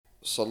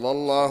صلى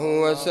الله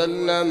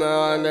وسلم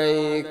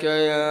عليك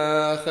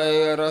يا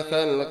خير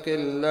خلق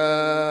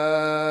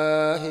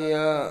الله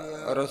يا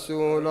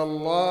رسول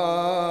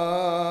الله.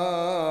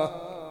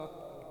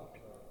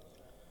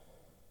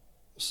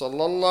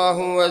 صلى الله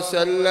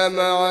وسلم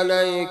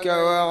عليك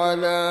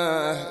وعلى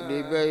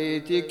أهل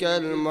بيتك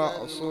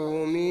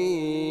المعصومين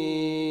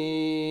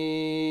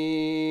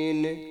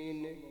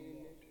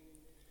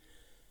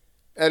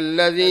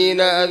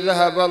الذين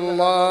أذهب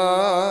الله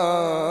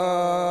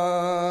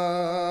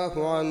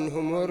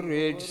عنهم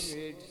الرجس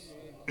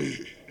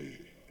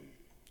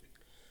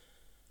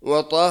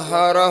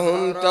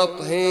وطهرهم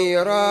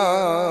تطهيرا.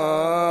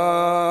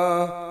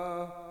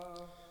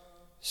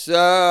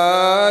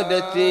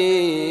 سادتي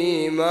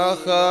ما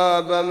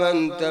خاب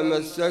من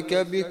تمسك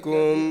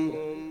بكم،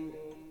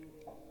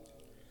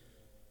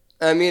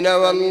 أمن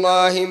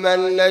والله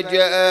من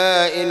لجأ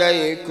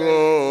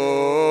إليكم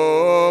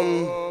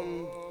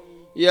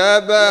يا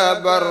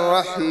باب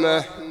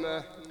الرحمة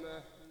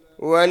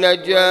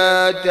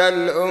ونجاة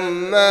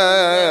الأمة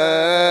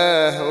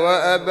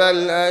وأبا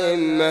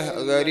الأئمة.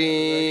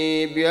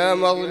 غريب يا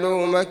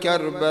مظلوم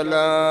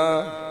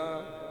كربلاء،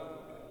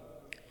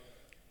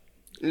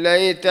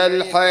 ليت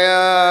الحياة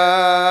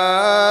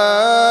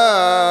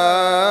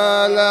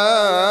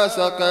لا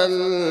سقى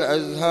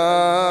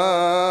الأزهار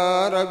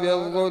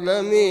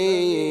بالظلم.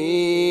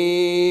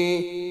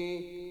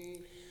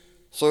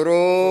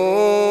 صروفه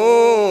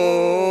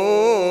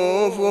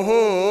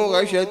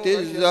غشت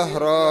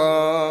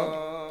الزهراء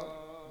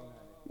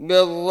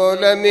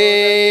بالظلم.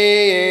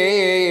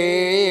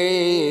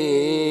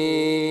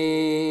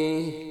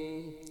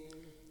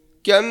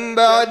 كم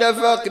بعد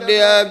فقد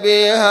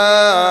أبيها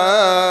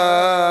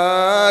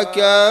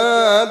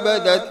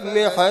كابدت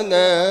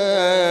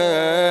محنان،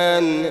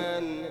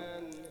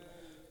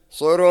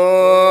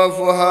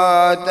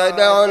 صروفها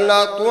تدع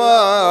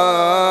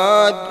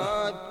الأطواد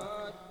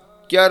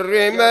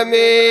كالرمم.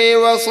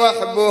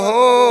 وصحبه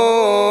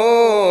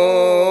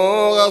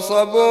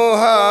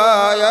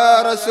غصبوها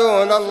يا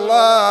رسول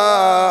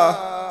الله،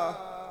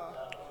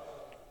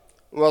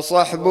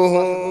 وصحبه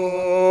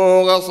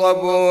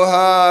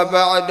غصبوها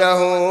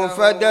بعده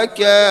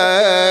فدكان،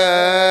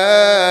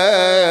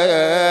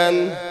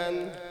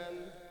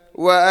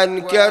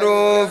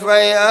 وأنكروا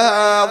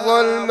فيئها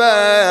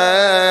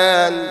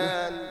ظلما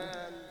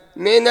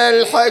من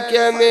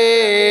الحكم.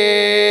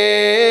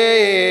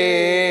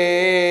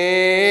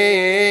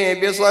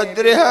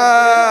 بصدرها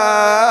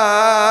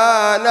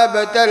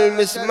نبت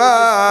المسمار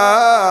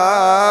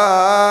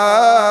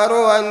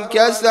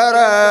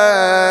وانكسرت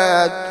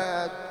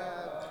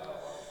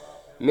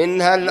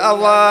منها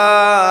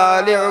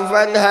الأضالع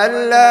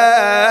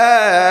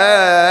فانهلت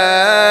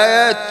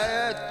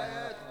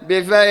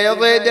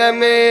بفيض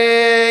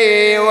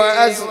دمي.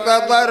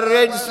 وأسقط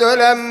الرجس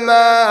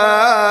لما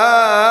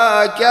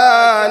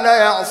كان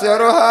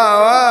يعصرها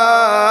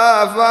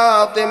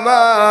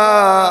وفاطمة،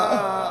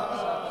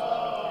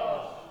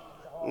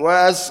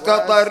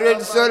 وأسقط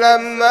الرجس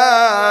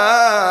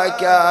لما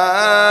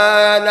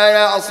كان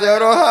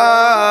يعصرها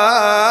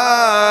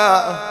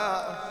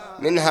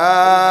منها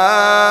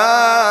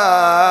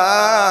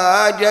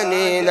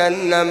جنين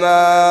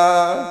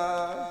النما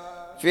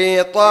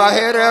في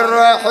طاهر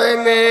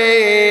الرحم.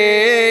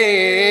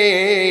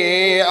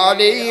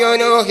 علي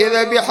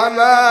أخذ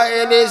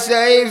بحمائل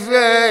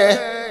سيفه،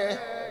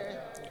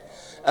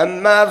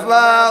 أما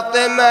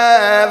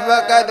فاطمة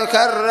فقد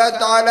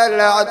خرت على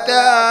الأعتاب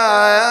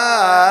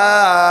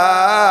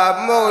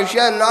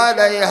موشا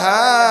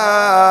عليها.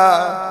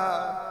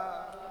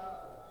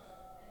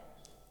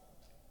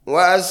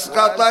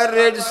 وأسقط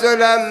الرجس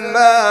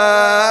لما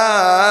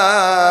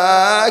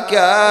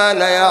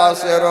كان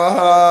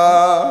يعصرها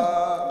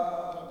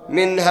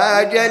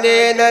منها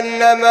جنين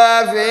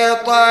النما في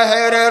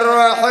طاهر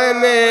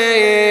الرحم.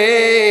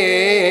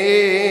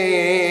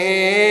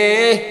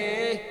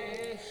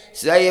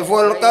 سيف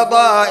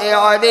القضاء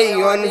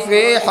علي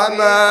في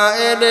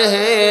حمائله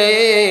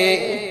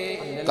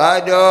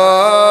قادوه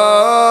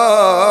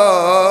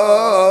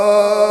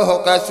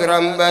قسرا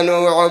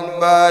بنو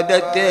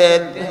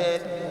عبادة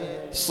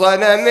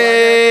الصنم.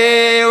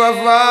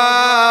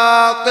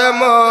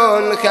 وفاطم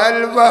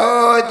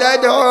خلفه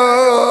تدعو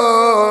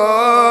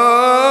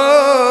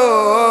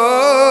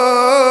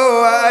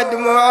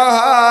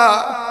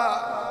وأدمعها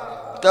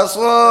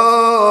تصوب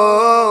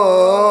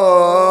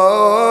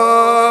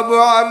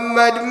عن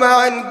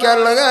مدمع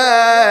كالغيث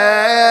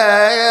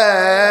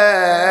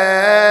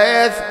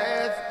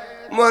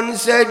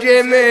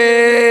منسجم.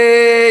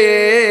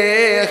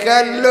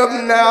 خلوا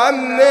ابن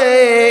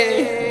عمي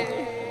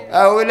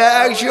أو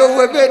لا أكشف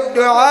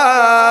بالدعاء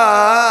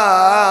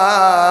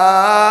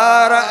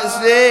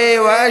رأسي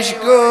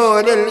وأشكو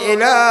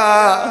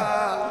للإله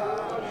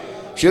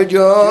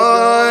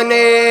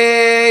شجوني.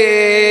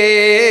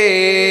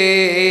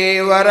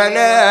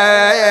 ورنيت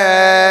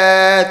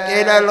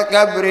إلى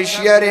القبر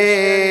الشريف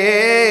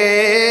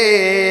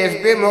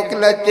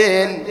بمقلة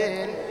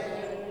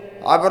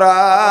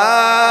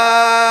عبراء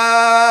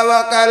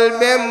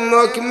وقلب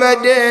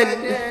مكمد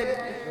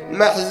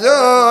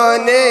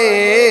محزوني.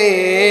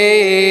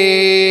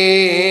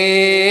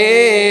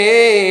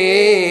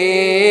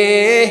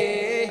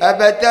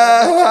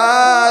 أبتاه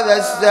هذا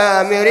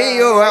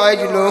السامري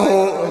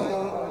وعجله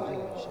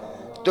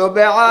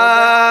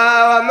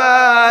تبعا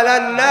ومال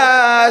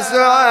الناس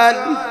عن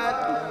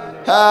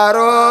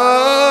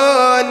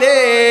هاروني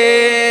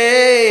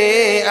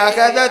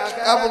أخذت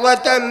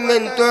قبضة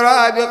من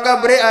تراب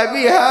قبر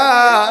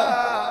أبيها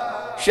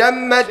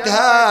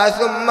شمتها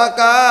ثم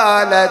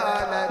قالت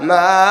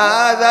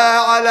ماذا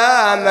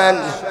على من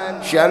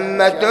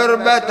شم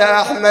تربة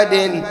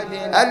أحمد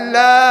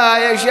ألا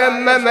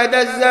يشم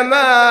مدى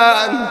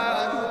الزمان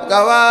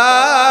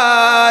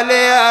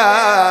قواليا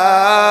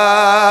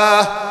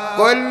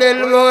كل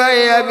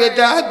المغيب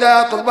تحت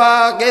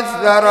أطباق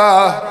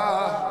الثرى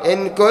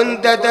إن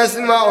كنت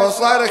تسمع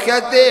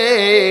صرختي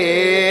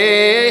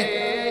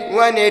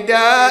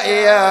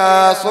وندائي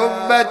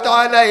صبت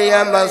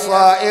علي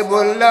مصائب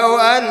لو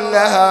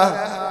أنها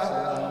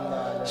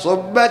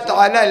صبت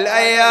على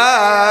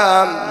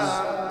الأيام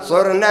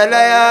صرنا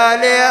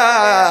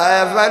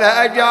لياليا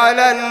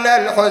فلأجعلن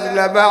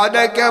الحزن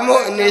بعدك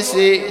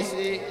مؤنسي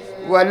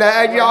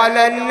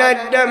ولأجعلن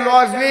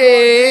الدمع فيك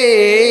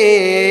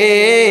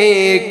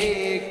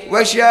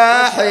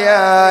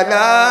وشاحيا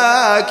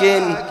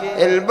لكن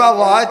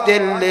البضعة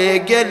اللي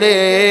قليت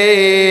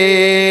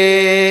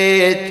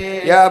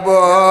يا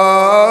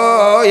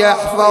بو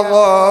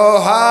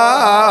يحفظوها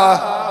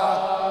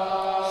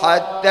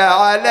حتى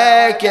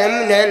عليك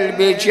من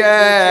البجايا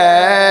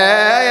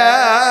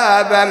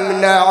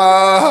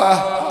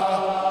بمنعوها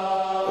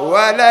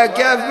ولا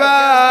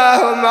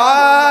كفاهم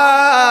عاد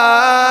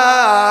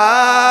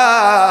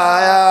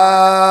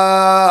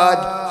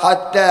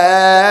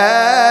حتى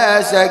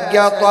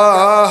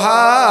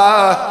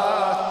سقطوها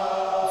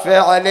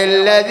فعل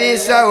الذي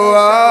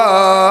سواه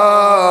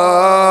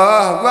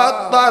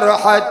بطر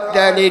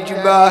حتى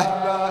الجباه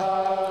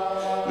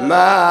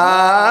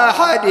ما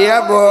حد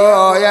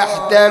يبو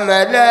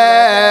يحتمله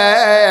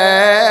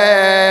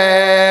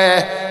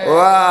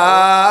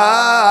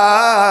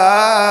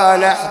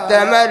وانا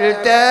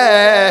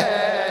احتملته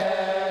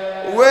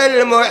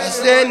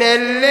والمحسن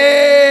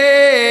اللي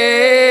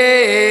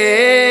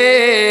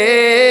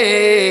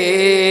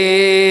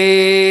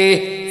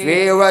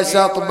في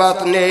وسط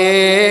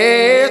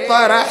بطني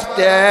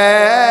طرحته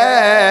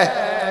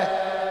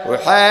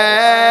وحيدر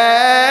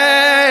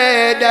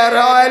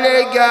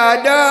على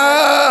قداه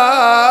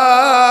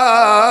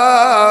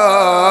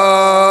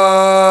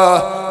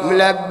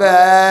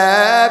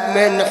ملبب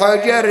من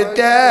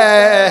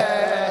حجرته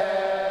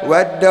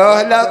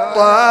ودوه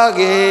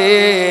للطاغي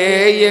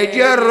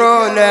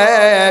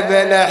يجرونه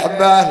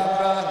بالأحبال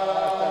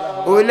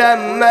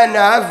ولما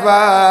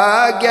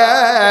نفاقت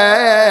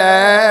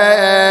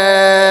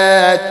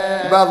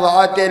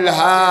بضعة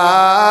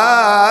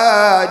الهادي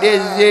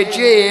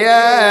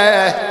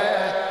الزكية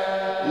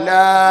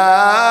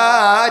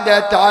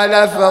نادت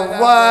على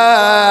فضة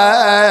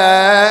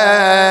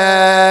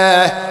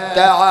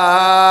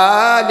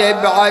تعال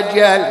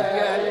بعجل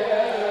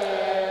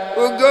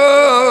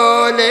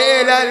وقول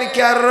إلى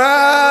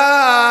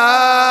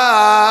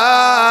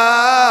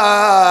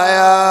الكراء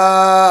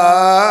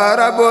يا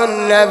رب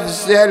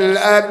النفس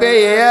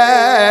الأبية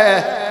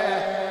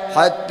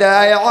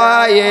حتى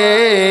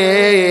يعاين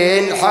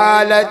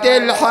حالة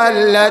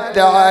الحلت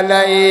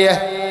عليه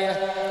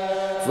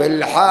في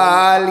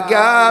الحال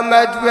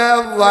قامت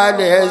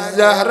بالظل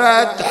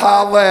الزهرة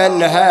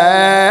حضنها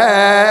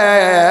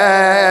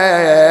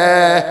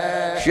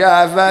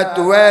شافت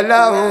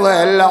ولظ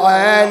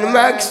العين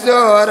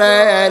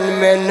مكسورين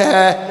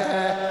منها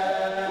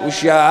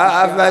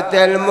وشافت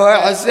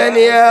المحسن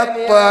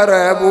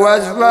يضطرب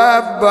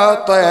واسباب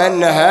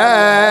بطنها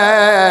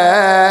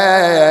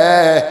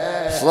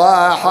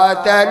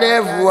صاحت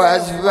ألف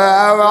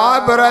واسفة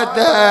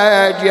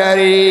وعبرتها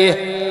جريه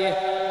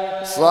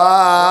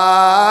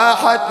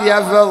صاحت يا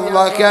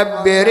فضة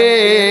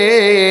كبري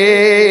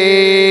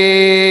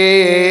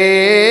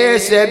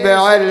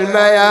سبع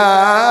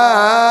الميادين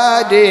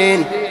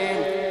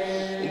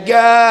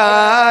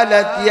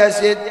قالت يا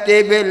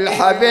ستي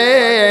بالحبيل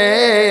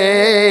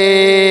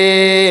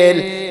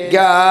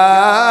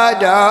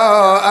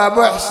قادوا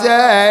أبو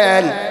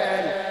حسين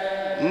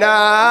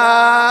نادت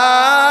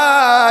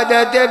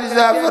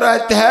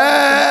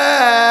بزفرتها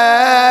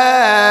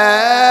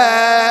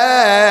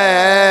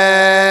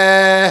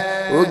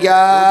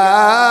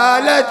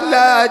وقالت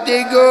لا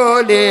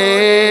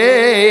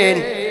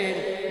تقولين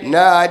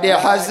نادي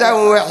حسن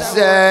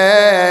وحسين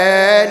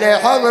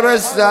حضر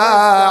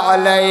الساعة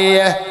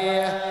علي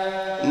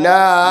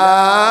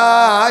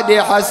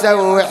نادي حسن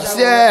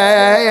وحسين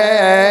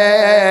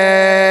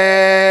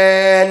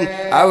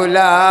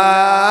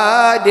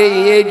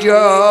أولادي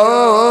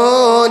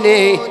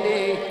يجوني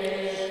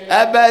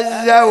أبى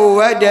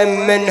أتزود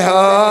منهم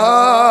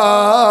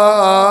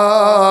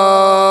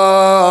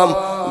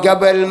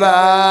قبل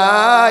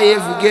ما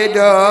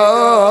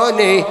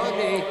يفقدوني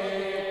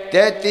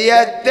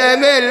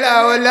تتيتم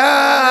الأولاد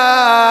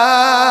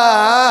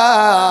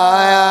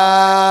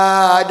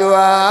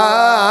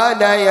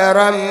وانا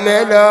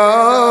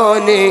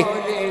يرملوني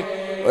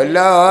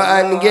ولو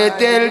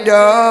أنقتل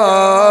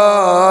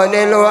دون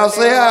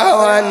الوصية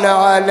وأن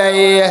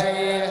عليه،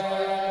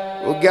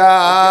 وقامت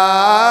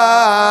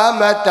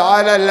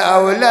على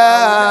الأولاد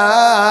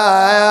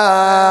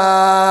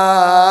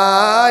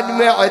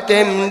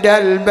معتمدة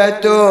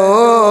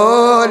البتولة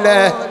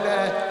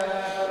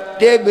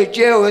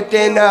تبكي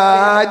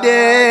وتنادي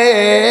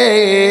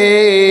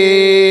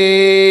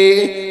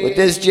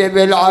وتسجب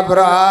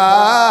العبرة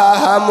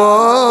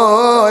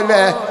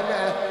همولة،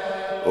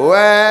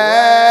 وين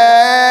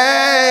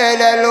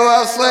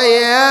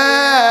الوصية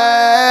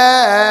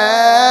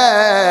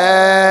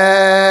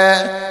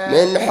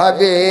من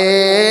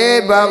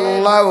حبيب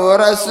الله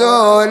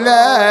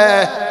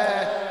ورسوله،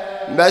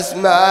 بس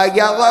ما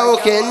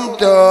قضوك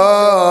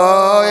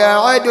انتو يا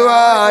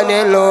عدوان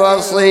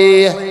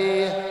الوصية.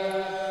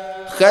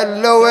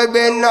 خلوا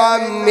ابن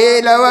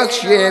عمي لو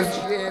اكشف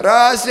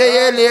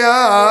راسي اليوم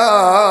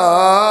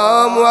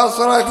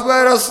واصرخ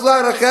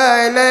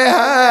بالصرخة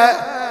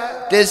اليها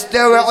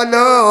تستوي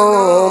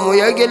علوم،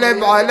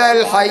 ويقلب على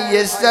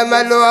الحي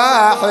السما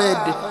الواحد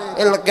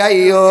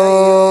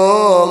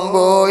القيوم،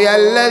 بويا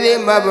الذي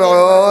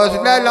مبعوث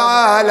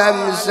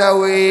للعالم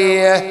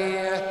سويه.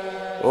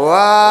 واحد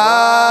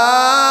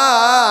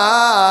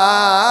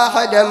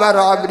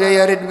مرعى بده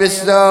يرد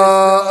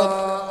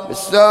بالصوت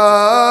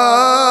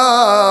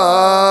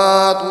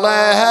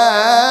لها،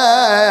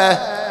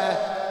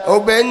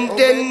 وبنت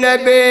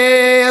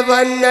النبي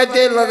ظنت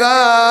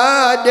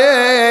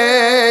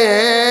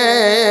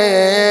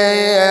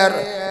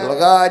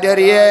الغادر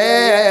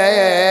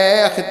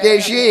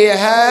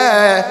يختشيها،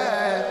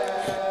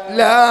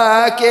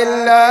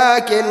 لكن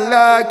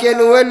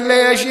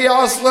واللي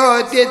يشيع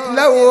الصوت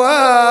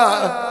يتلوى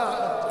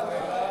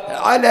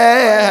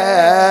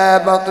عليها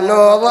بطن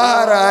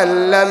وظهر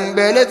لم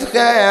بنت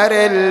خير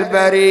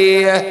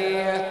البرية.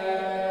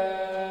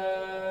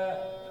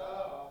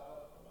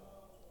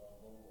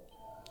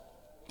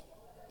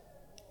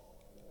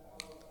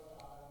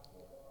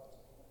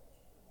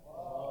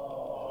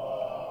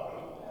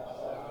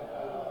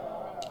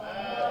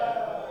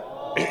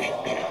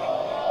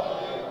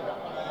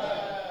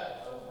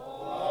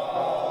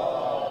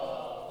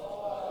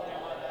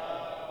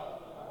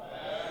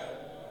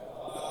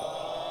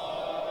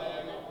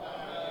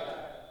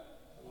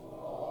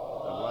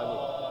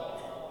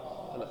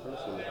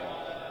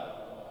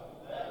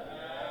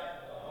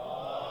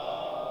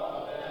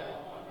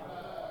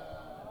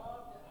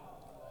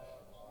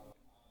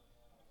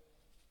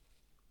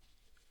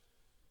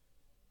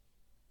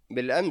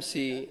 بالأمس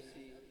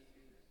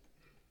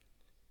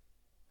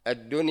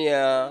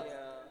الدنيا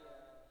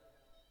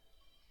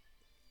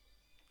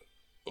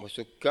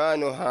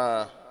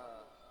وسكانها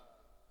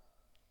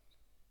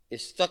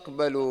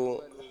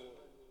استقبلوا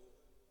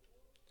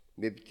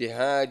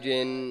بابتهاج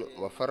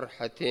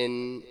وفرحة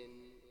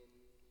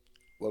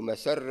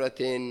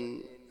ومسرة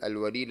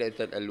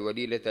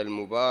الوليلة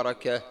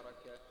المباركة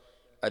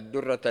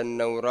الدرة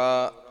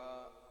النوراء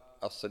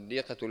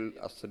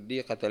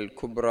الصديقة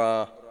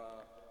الكبرى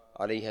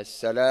عليها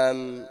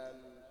السلام،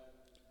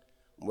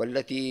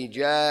 والتي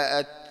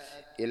جاءت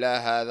إلى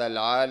هذا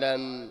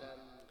العالم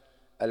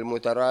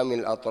المترامي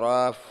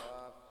الأطراف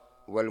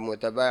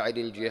والمتباعد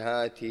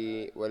الجهات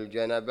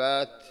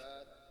والجنبات،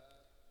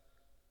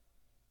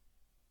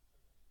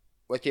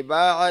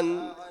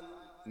 وتباعا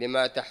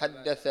لما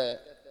تحدث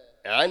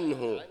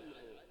عنه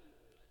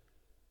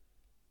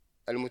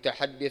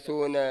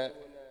المتحدثون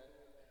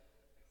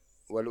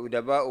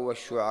والأدباء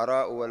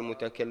والشعراء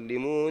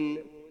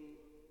والمتكلمون،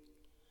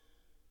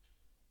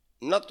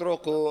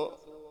 نطرق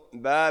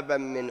بابا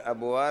من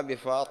أبواب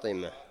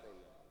فاطمة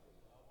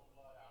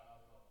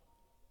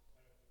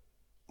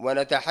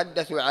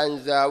ونتحدث عن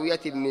زاوية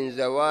من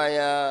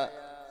زوايا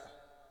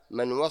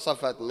من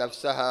وصفت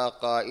نفسها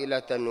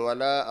قائلة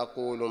ولا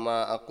أقول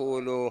ما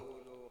أقول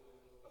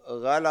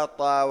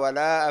غلطا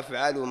ولا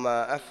أفعل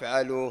ما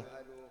أفعل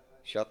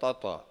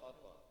شططا.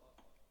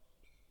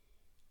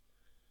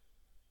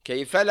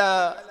 كيف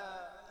لا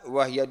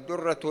وهي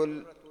الدرة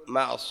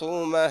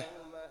المعصومة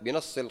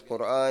بنص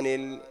القرآن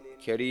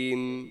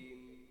الكريم.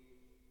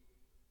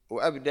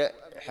 وأبدأ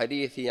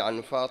حديثي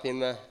عن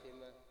فاطمة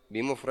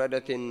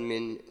بمفردة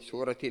من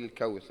سورة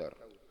الكوثر: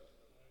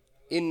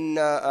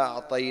 إنا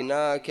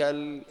أعطيناك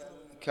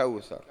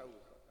الكوثر.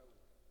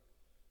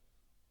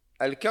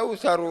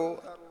 الكوثر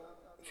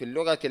في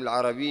اللغة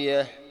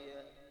العربية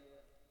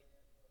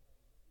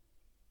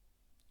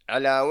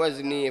على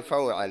وزن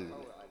فوعل،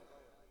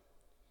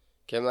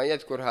 كما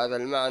يذكر هذا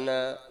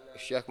المعنى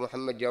الشيخ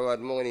محمد جواد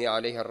مغني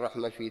عليه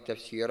الرحمة في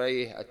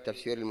تفسيريه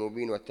التفسير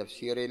المبين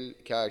والتفسير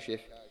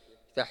الكاشف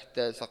تحت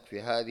سقف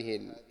هذه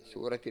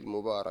السورة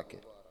المباركة.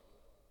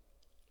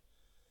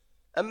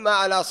 أما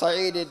على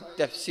صعيد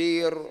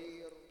التفسير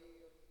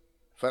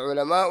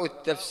فعلماء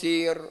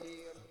التفسير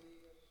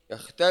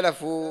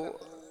اختلفوا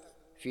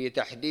في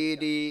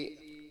تحديد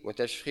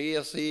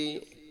وتشخيص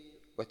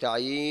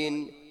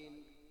وتعيين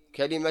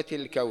كلمة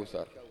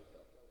الكوثر،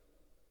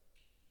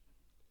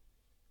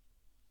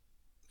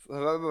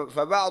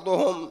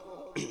 فبعضهم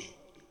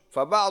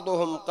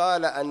فبعضهم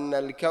قال أن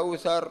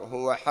الكوثر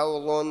هو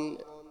حوض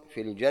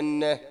في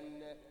الجنة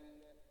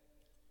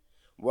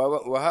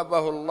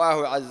وهبه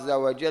الله عز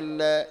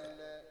وجل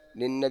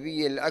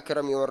للنبي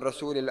الأكرم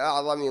والرسول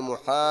الأعظم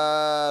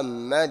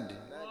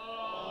محمد.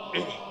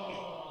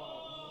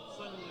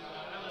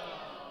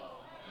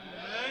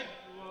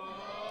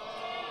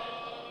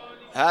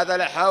 هذا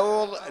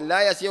الحوض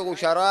لا يسيغ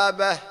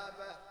شرابه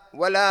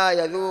ولا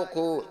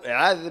يذوق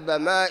عذب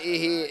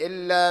مائه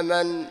إلا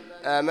من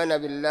آمن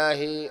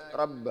بالله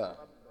ربا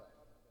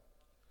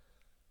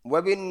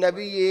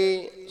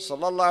وبالنبي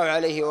صلى الله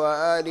عليه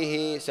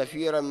وآله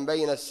سفيرا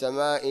بين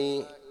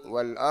السماء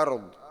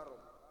والأرض،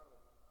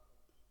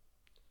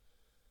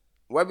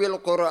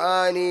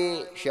 وبالقرآن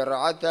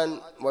شرعة،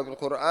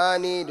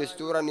 وبالقرآن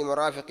دستورا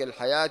لمرافق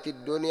الحياة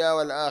الدنيا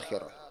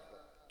والآخرة،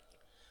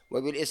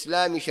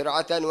 وبالإسلام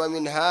شرعة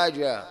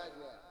ومنهاجا.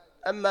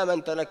 أما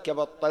من تنكب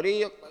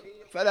الطريق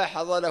فلا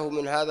حظ له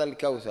من هذا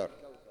الكوثر.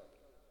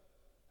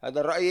 هذا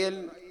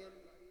الرأي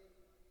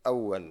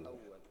الأول.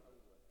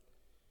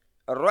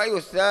 الرأي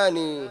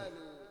الثاني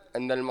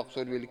أن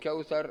المقصود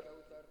بالكوثر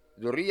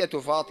ذرية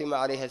فاطمة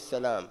عليه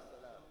السلام،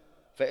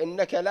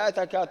 فإنك لا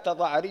تكاد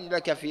تضع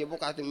رجلك في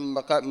بقعة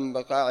من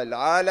بقاع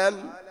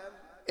العالم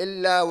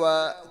إلا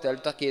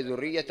وتلتقي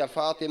ذرية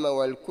فاطمة،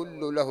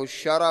 والكل له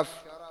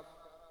الشرف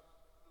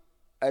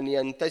أن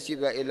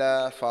ينتسب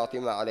إلى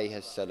فاطمة عليه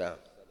السلام.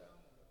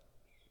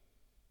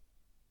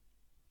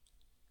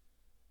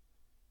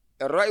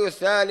 الرأي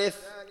الثالث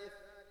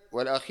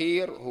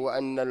والأخير هو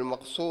أن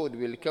المقصود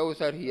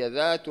بالكوثر هي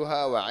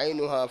ذاتها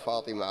وعينها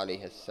فاطمة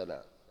عليه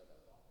السلام.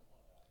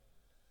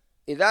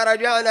 إذا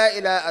رجعنا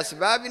إلى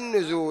أسباب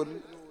النزول،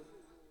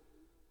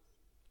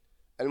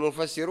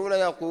 المفسرون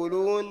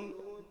يقولون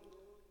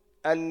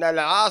أن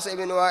العاص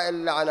بن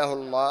وائل لعنه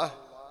الله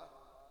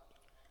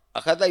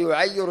أخذ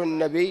يعير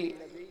النبي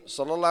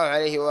صلى الله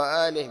عليه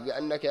وآله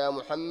بأنك يا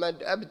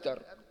محمد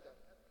أبتر،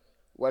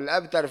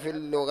 والأبتر في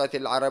اللغة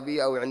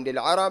العربية أو عند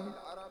العرب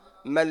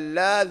من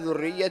لا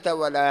ذرية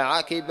ولا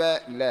عقب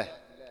له،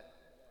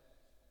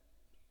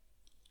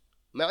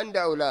 ما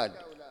عنده أولاد.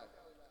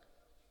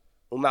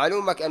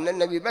 ومعلومك أن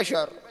النبي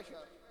بشر،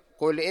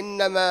 قل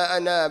إنما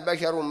أنا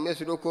بشر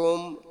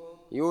مثلكم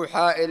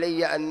يوحى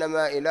إلي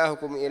أنما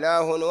إلهكم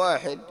إله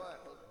واحد،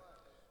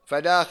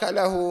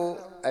 فداخله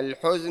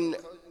الحزن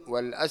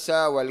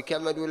والأسى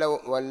والكمد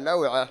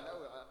واللوعة،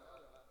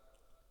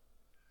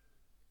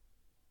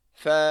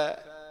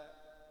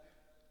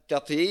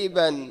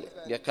 فتطيبا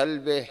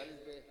لقلبه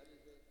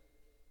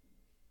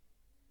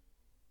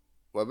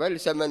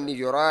وبلسما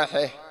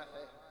لجراحه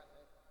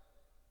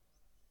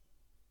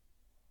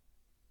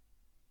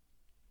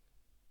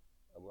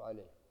أبو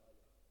علي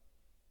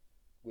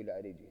ولا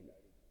أريد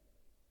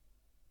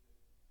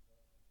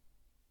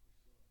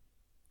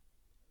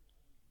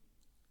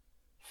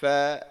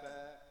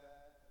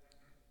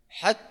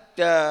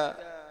فحتى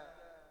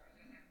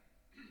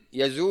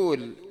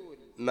يزول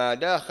ما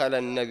داخل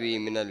النبي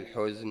من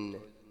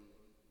الحزن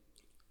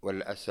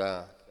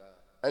والأسى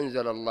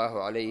أنزل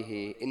الله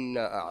عليه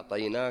إنا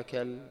أعطيناك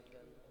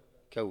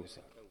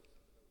الكوثر.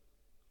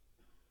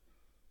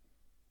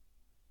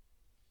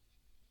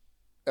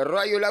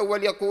 الرأي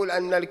الأول يقول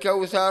أن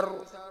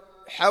الكوثر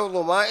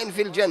حوض ماء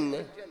في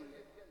الجنة.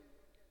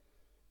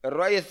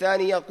 الرأي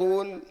الثاني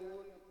يقول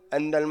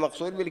أن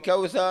المقصود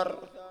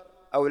بالكوثر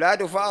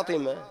أولاد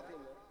فاطمة،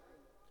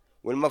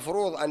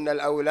 والمفروض أن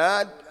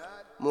الأولاد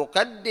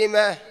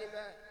مقدمة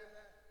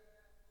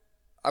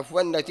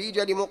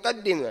نتيجة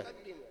لمقدمة،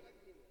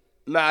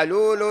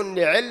 معلول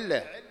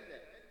لعلة.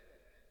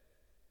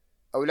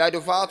 أولاد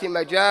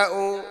فاطمة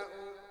جاءوا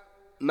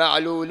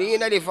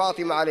معلولين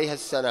لفاطمة عليه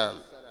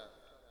السلام.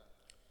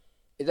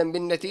 إذن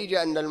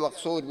بالنتيجة أن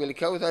المقصود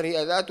بالكوثر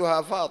هي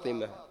ذاتها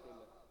فاطمة.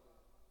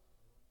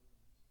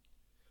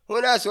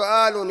 هنا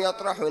سؤال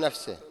يطرح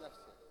نفسه،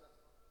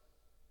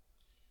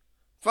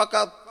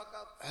 فقط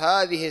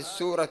هذه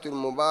السورة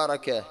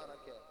المباركة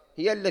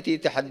هي التي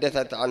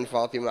تحدثت عن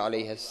فاطمة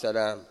عليه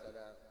السلام،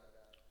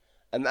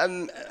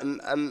 أم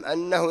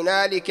أن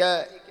هنالك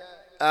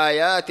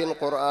آيات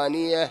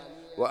قرآنية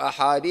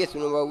وأحاديث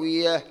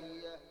نبوية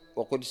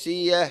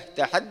وقدسية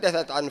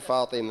تحدثت عن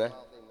فاطمة؟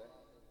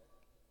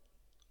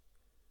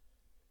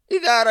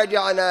 إذا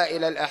رجعنا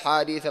إلى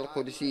الأحاديث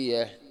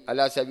القدسية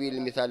على سبيل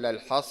المثال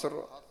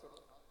الحصر،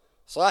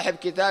 صاحب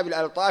كتاب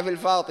الألطاف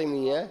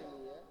الفاطمية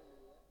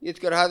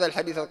يذكر هذا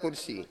الحديث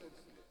القدسي: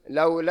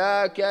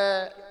 لولاك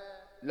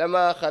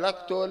لما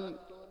خلقت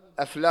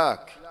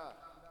الأفلاك،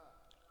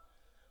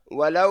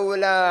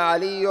 ولولا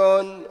علي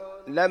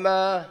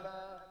لما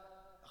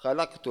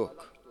خلقتك،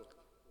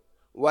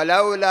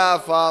 ولولا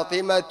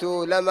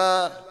فاطمة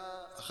لما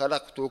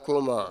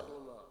خلقتكما.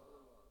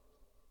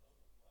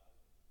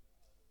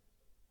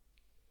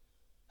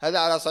 هذا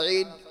على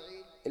صعيد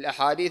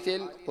الأحاديث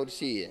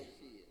القدسية.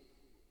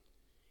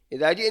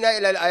 إذا جئنا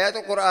إلى الآيات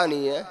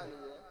القرآنية،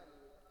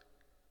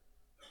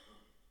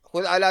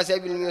 خذ على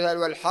سبيل المثال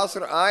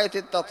والحصر آية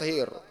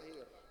التطهير: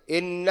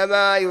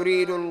 إنما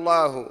يريد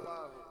الله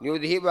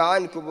ليذهب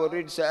عنكم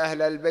الرجس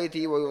أهل البيت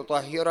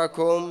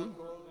ويطهركم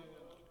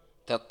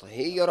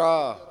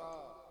تطهيرا.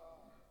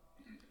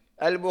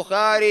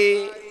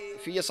 البخاري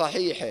في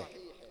صحيحه،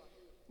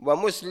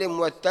 ومسلم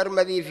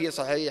والترمذي في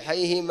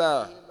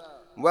صحيحيهما،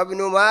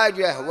 وابن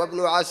ماجه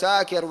وابن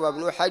عساكر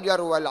وابن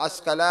حجر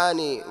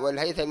والعسقلاني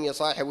والهيثمي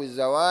صاحب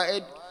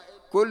الزوائد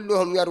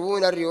كلهم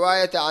يروون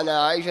الرواية عن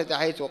عائشة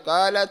حيث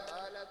قالت: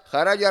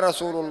 خرج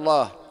رسول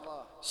الله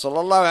صلى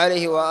الله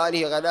عليه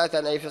وآله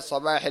غداة أي في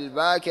الصباح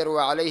الباكر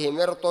وعليه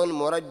مرط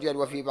مرجل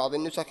وفي بعض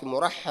النسخ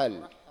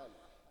مرحل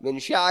من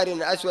شعر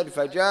أسود،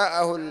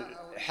 فجاءه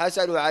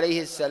الحسن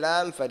عليه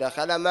السلام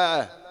فدخل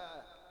معه،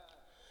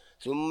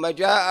 ثم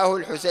جاءه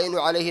الحسين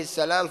عليه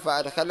السلام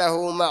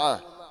فأدخله معه،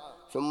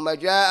 ثم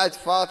جاءت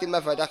فاطمة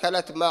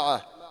فدخلت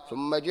معه،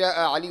 ثم جاء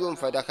علي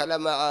فدخل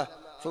معه،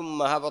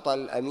 ثم هبط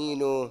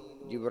الأمين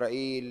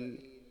جبرائيل: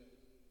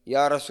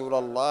 يا رسول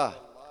الله،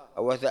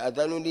 أو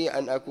تأذنني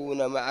أن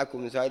أكون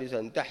معكم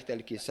ثالثا تحت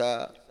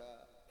الكساء؟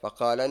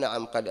 فقال: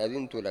 نعم، قد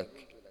أذنت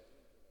لك.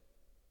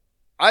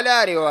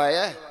 على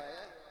رواية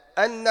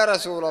أن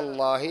رسول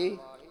الله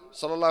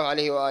صلى الله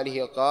عليه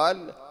وآله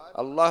قال: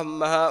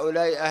 اللهم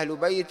هؤلاء أهل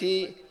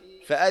بيتي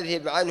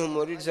فأذهب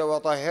عنهم الرجس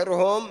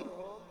وطهرهم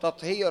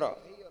تطهيرا.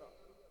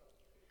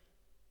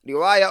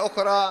 رواية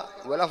أخرى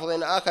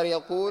ولفظ آخر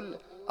يقول: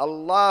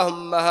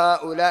 اللهم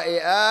هؤلاء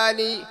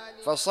آلي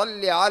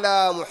فصل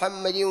على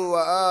محمد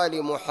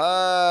وآل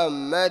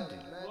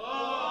محمد.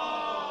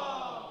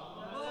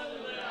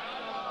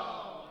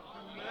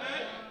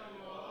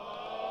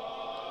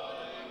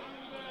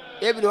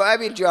 ابن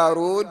أبي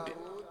الجارود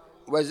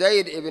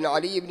وزيد بن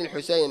علي بن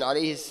الحسين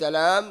عليه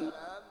السلام،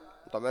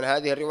 طبعا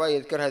هذه الرواية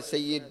يذكرها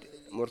السيد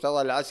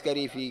مرتضى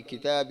العسكري في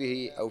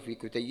كتابه أو في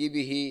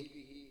كتيبه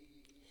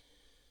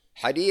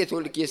حديث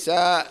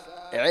الكساء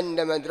عند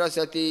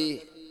مدرسة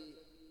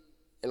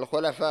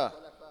الخلفاء.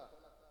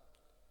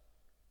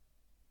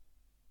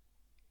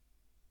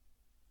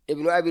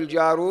 ابن أبي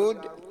الجارود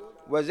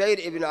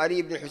وزيد بن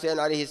علي بن الحسين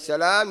عليه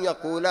السلام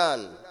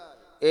يقولان: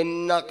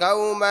 إن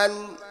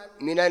قوما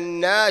من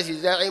الناس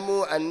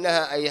زعموا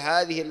أنها أي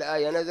هذه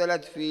الآية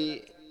نزلت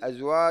في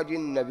أزواج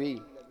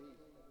النبي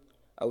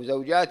أو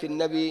زوجات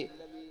النبي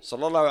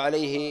صلى الله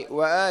عليه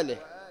وآله،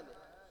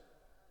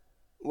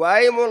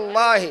 وأيم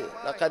الله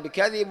لقد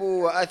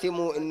كذبوا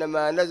وأثموا،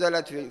 إنما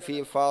نزلت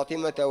في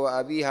فاطمة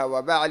وأبيها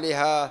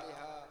وبعلها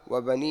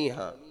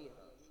وبنيها.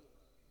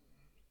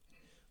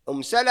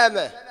 أم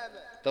سلمة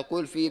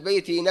تقول: في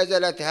بيتي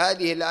نزلت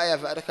هذه الآية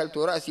فأدخلت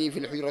رأسي في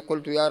الحجرة،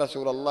 قلت: يا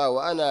رسول الله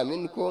وأنا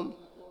منكم؟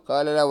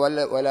 قال: لا،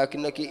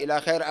 ولكنك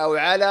إلى خير أو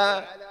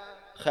على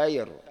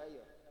خير.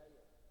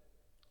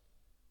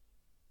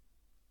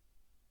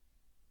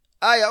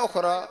 آية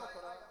أخرى: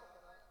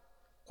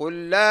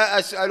 قل لا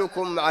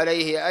أسألكم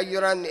عليه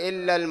أجرا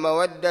إلا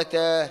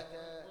المودة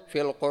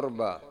في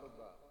القربى.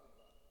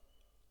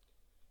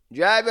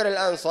 جابر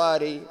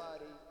الأنصاري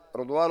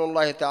رضوان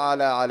الله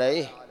تعالى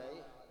عليه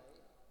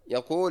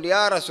يقول: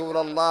 يا رسول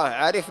الله،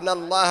 عرفنا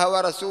الله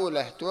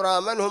ورسوله،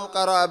 ترى من هم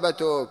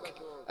قرابتك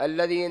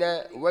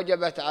الذين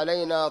وجبت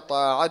علينا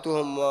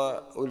طاعتهم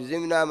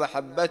وألزمنا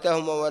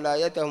محبتهم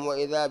وولايتهم؟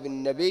 وإذا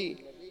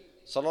بالنبي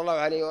صلى الله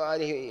عليه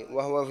وآله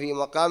وهو في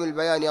مقام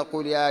البيان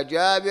يقول: يا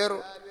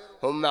جابر،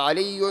 هم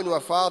علي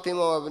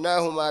وفاطمة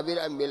وابناهما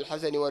بالأم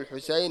الحسن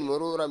والحسين،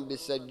 مرورا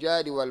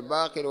بالسجاد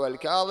والباقر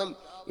والكاظم،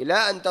 إلى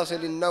أن تصل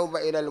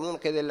النوبة إلى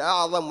المنقذ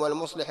الأعظم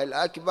والمصلح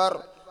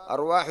الأكبر،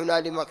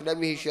 أرواحنا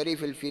لمقدمه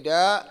الشريف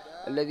الفداء،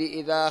 الذي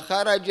إذا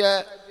خرج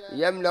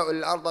يملأ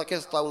الأرض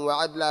قسطا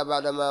وعدلا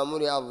بعدما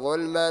ملئت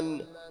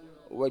ظلما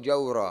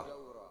وجورا.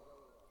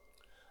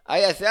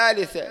 آية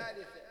ثالثة: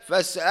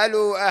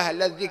 فاسألوا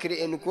أهل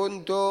الذكر إن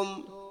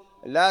كنتم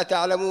لا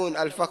تعلمون.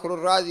 الفخر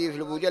الرازي في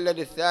المجلد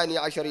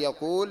 12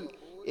 يقول: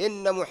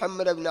 إن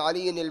محمد بن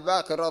علي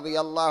الباقر رضي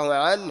الله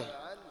عنه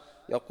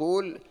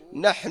يقول: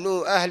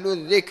 نحن أهل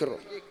الذكر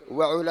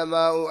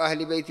وعلماء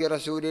أهل بيت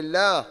رسول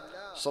الله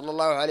صلى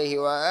الله عليه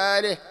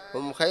وآله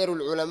هم خير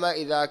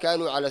العلماء إذا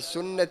كانوا على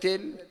السنة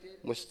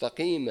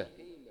المستقيمة.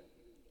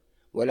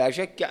 ولا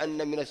شك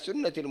أن من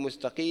السنة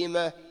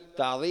المستقيمة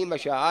تعظيم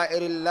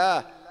شعائر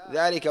الله،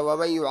 ذلك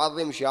ومن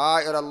يعظم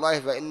شعائر الله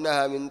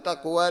فإنها من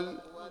تقوى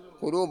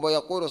القلوب.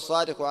 ويقول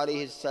الصادق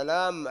عليه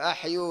السلام: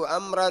 أحيوا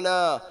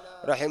أمرنا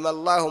رحم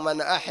الله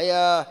من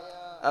أحيا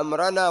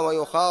أمرنا.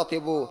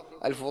 ويخاطب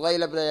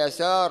الفضيل بن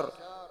يسار: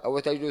 أو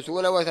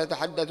تجلسون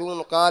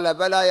وتتحدثون؟ قال: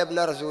 بلى يا ابن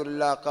رسول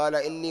الله. قال: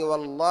 إني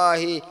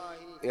والله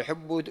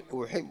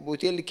أحب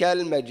تلك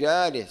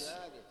المجالس.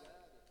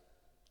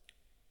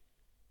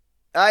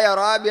 آية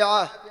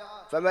رابعة: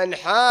 فمن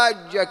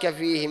حاجك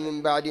فيه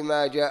من بعد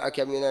ما جاءك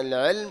من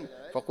العلم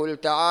فقل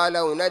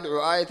تعالوا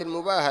ندعو، آية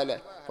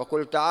المباهلة،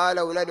 فقل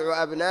تعالوا ندعو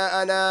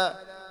أبناءنا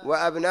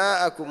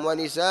وأبناءكم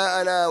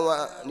ونساءنا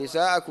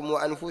ونساءكم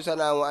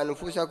وأنفسنا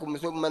وأنفسكم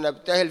ثم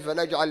نبتهل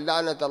فنجعل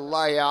لعنة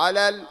الله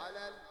على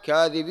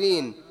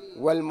الكاذبين.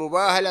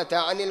 والمباهلة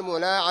تعني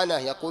الملاعنة.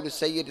 يقول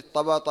السيد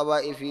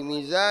الطباطبائي في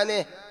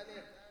ميزانه: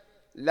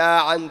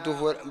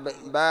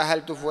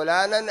 باهلت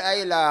فلانا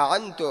أي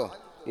لاعنته.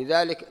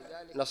 لذلك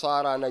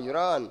نصارى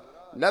نجران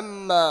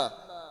لما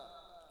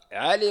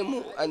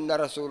علموا أن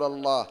رسول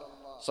الله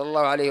صلى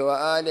الله عليه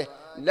وآله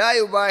لا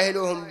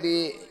يباهلهم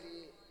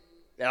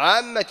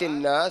بعامة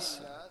الناس،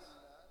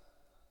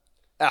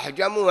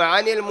 أحجموا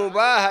عن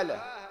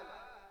المباهلة،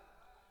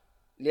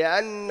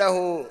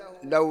 لأنه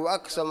لو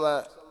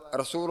أقسم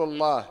رسول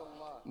الله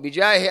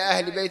بجاه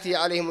أهل بيته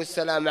عليهم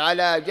السلام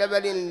على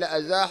جبل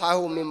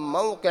لأزاحه من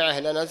موقعه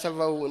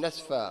لنسفه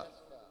نسفا.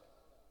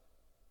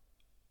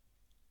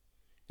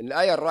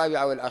 الآية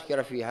الرابعة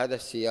والأخيرة في هذا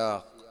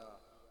السياق: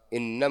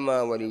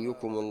 إنما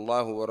وليكم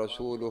الله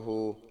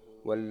ورسوله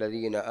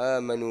والذين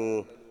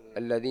آمنوا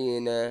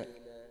الذين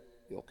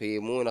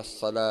يقيمون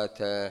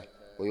الصلاة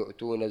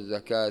ويؤتون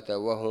الزكاة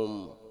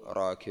وهم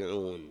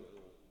راكعون.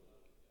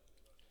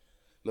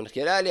 من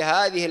خلال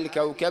هذه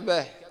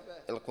الكوكبة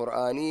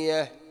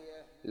القرآنية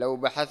لو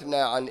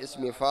بحثنا عن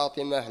اسم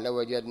فاطمة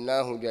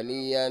لوجدناه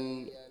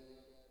جليا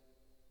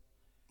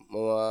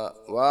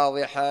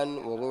واضحا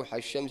وضوح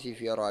الشمس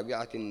في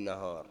رابعة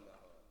النهار.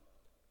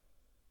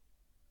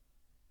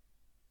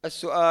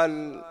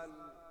 السؤال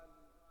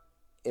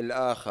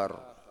الآخر: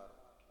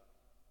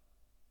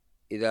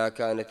 إذا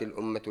كانت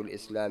الأمة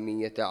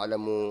الإسلامية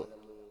تعلم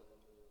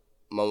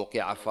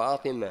موقع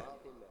فاطمة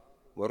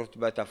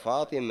ورتبة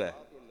فاطمة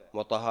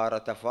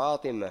وطهارة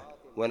فاطمة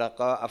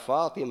ونقاء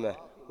فاطمة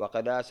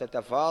وقداسة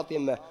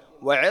فاطمة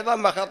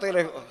وعظم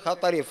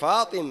خطر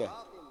فاطمة،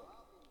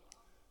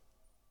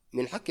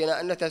 من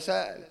حقنا أن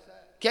نتساءل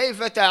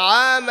كيف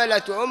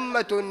تعاملت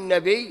أمة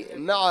النبي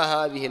مع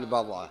هذه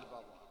البضعة،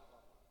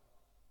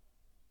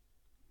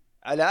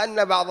 على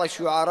أن بعض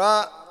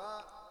الشعراء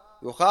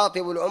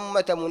يخاطب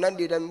الأمة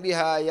منددا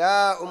بها: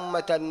 يا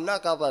أمة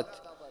نقضت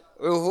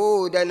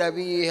عهود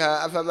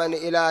نبيها أفمن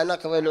إلى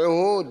نقض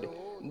العهود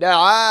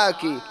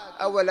دعاك،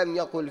 أولم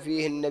يقل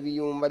فيه النبي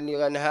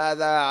مبلغا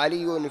هذا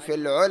علي في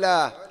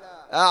العلا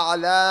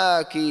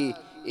أعلاك،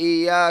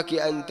 إياك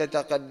أن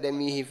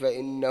تتقدميه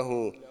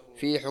فإنه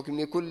في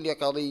حكم كل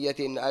قضية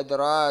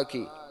أدراك،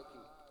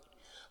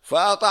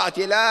 فأطعت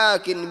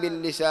لكن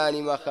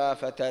باللسان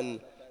مخافة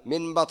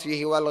من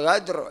بطشه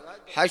والغدر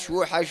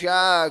حشو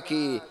حشاك،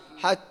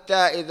 حتى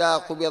إذا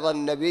قبض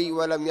النبي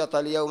ولم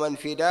يطل يوما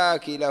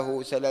فداك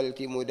له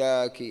سللت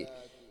مداك،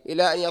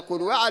 إلى أن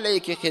يقول: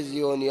 وعليك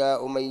خزي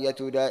يا أمية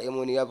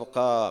دائم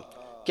يبقى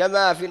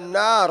كما في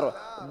النار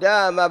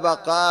دام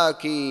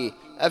بقاك،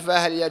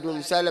 أفهل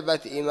يد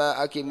سلبت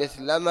إماءك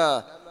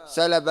مثلما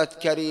سلبت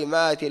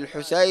كريمات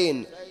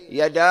الحسين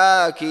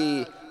يداك،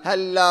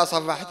 هل لا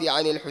صفحت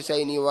عن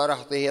الحسين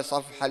ورحطه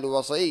صفح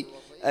الوصي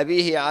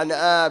أبيه عن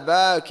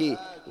آباك،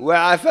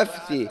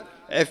 وعففت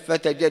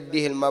عفة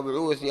جده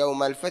المبعوث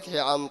يوم الفتح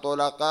عن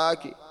طلقاك.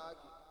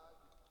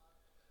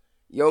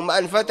 يوم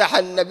أن فتح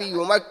النبي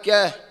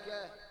مكة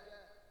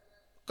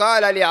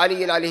قال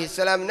لعلي عليه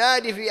السلام: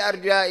 نادي في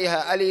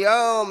أرجائها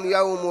اليوم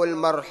يوم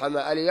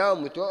المرحمة،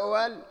 اليوم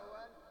تؤول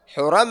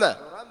حرمة،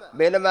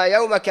 بينما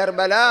يوم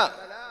كربلاء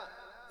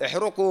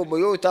احرقوا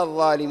بيوت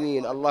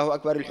الظالمين. الله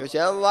أكبر،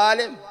 الحسين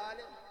ظالم؟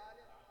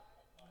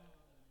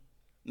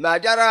 ما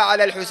جرى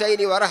على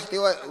الحسين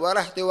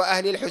ورحط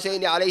وأهل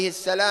الحسين عليه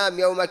السلام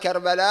يوم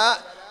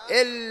كربلاء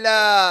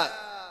إلا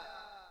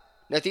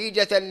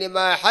نتيجة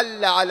لما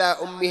حل على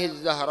أمه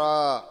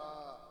الزهراء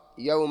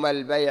يوم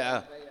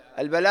البيعة.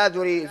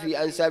 البلاذري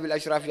في أنساب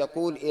الأشراف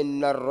يقول: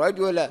 إن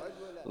الرجل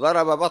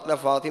ضرب بطن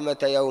فاطمة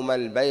يوم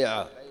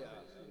البيعة.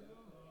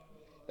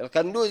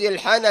 القندوزي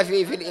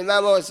الحنفي في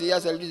الإمامة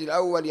والسياسة الجزء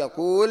الأول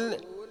يقول: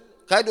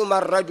 قدم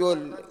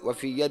الرجل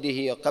وفي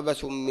يده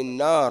قبس من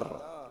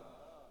نار،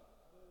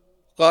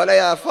 قال: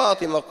 يا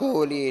فاطمة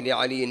قولي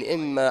لعلي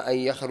إما أن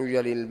يخرج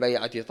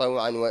للبيعة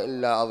طوعا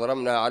وإلا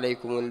أضرمنا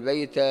عليكم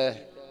البيت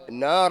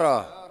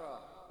نارا.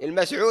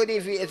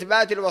 المسعودي في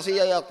إثبات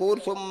الوصية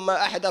يقول: ثم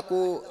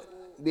أحدقوا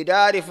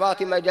بدار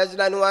فاطمة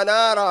جزلا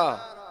ونارا.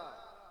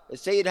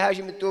 السيد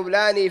هاشم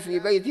التوبلاني في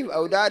بيت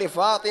أو دار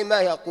فاطمة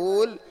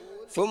يقول: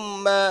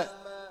 ثم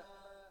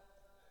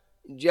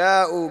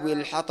جاءوا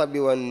بالحطب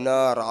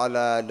والنار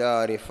على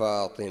دار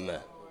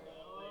فاطمة.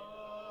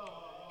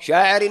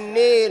 شاعر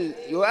النيل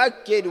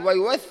يؤكد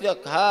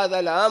ويوثق هذا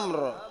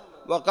الأمر،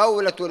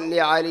 وقولة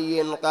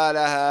لعلي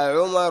قالها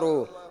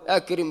عمر: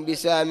 أكرم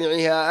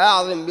بسامعها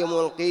أعظم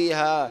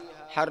بملقيها،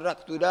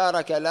 حرقت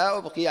دارك لا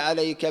أبقي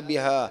عليك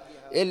بها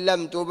إن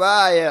لم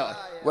تبايع،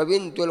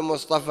 وبنت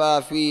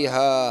المصطفى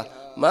فيها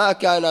ما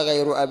كان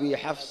غير أبي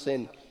حفص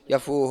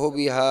يفوه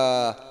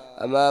بها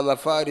أمام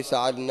فارس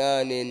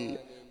عدنان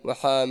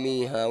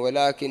وحاميها،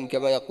 ولكن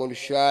كما يقول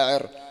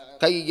الشاعر: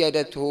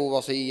 قيدته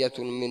وصية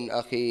من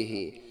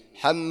أخيه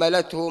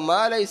حملته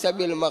ما ليس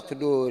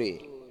بالمقدور.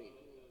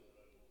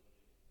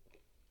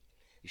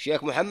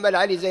 الشيخ محمد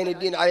علي زين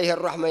الدين عليه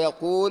الرحمة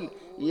يقول: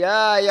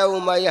 يا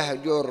يوم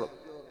يهجر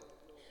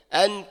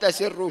أنت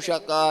سر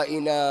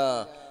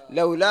شقائنا،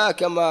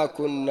 لولاك ما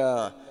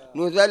كنا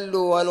نذل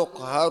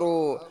ونقهر،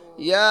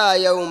 يا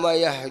يوم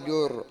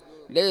يهجر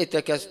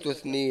ليتك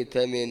استثنيت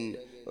من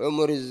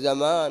عمر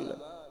الزمان،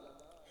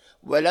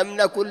 ولم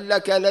نكن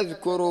لك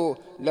نذكر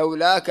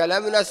لولاك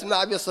لم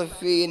نسمع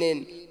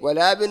بصفين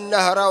ولا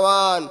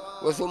بالنهروان،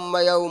 وثم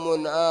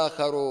يوم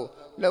آخر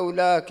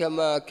لولاك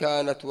ما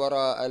كانت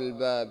وراء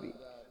الباب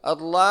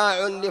أضلاع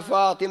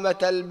لفاطمة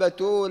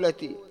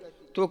البتولة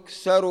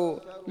تكسر،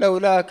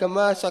 لولاك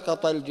ما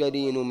سقط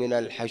الجنين من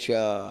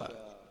الحشاء.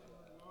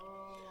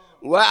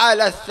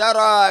 وعلى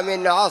الثرى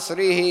من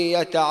عصره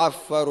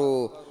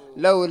يتعفر،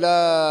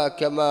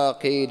 لولاك ما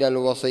قيل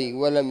الوصي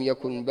ولم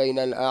يكن بين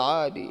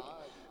الأعادي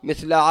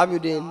مثل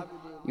عبد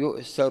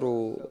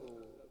يؤسر.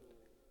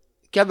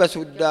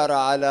 كبسوا الدار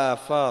على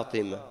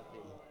فاطمة.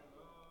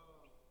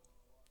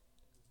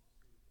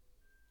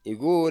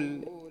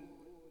 يقول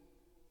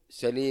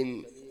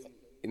سليم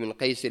بن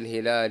قيس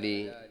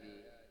الهلالي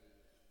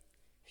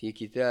في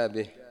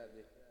كتابه،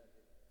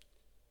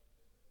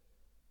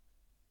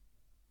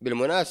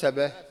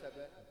 بالمناسبة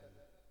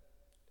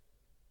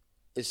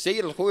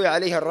السيد الخوي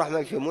عليه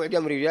الرحمة في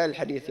معجم رجال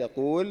الحديث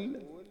يقول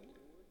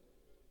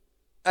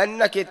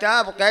أن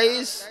كتاب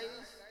قيس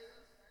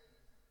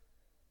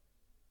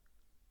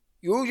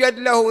يوجد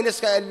له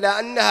نسخة إلا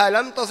أنها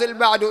لم تصل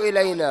بعد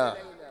إلينا،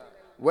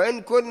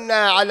 وإن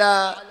كنا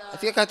على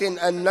ثقة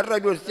أن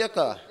الرجل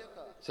ثقة،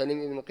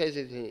 سليم بن قيس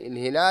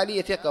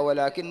الهلالي ثقة،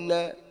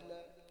 ولكن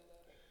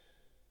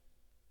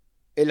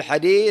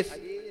الحديث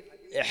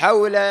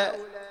حول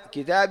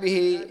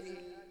كتابه،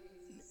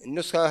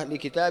 النسخة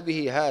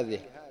لكتابه هذه.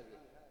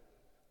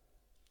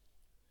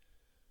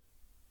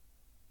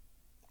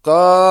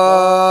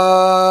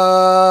 قال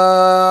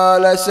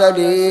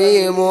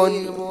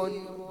سليم: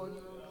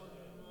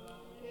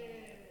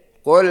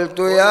 قلت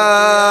يا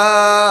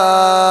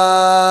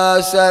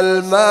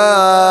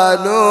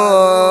سلمان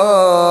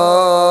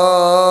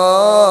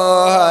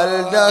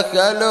هل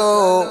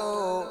دخلوا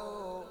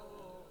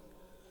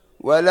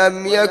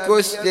ولم يك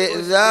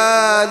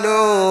استئذان؟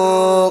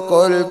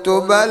 قلت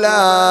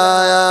بلى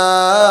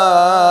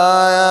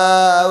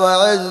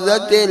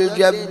وعزة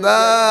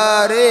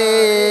الجبار،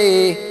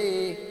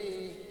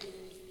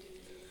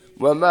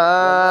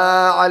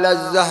 وما على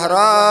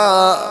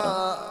الزهراء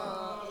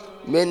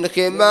من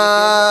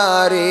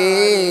خماري،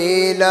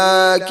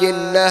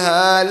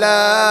 لكنها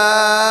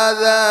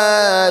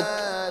لاذت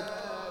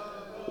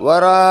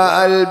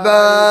وراء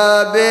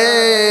الباب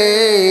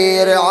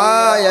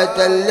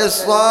رعاية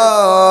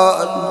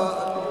للصان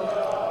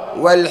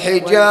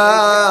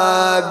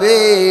والحجاب،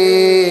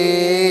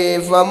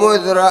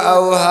 فمذ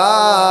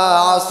رأوها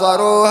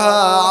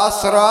عصروها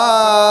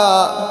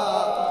عصرا،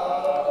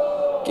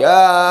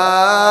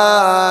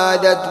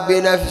 كادت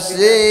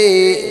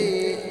بنفسي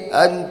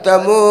أن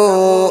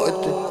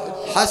تموت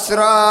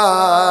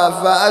حسرا،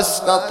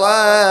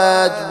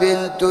 فأسقطت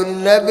بنت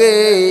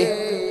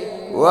النبي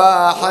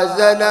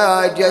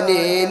وحزنا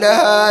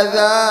جنينها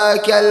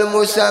ذاك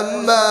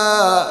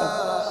المسمى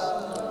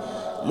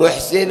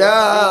محسنا،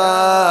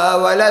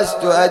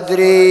 ولست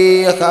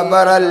أدري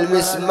خبر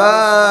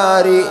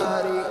المسمار،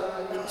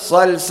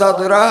 صل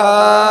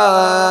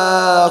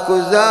صدرها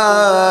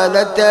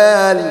خزانة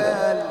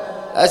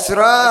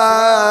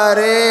الأسرار،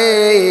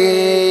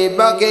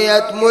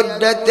 بقيت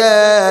مدة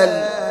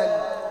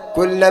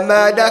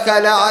كلما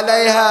دخل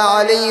عليها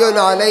علي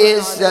عليه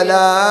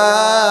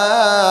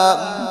السلام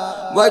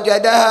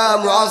وجدها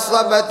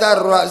معصبة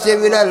الرأس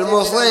من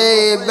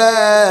المصيبة،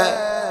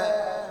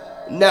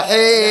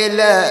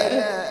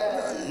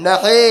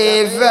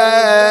 نحيفة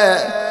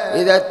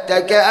إذا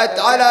اتكأت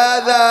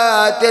على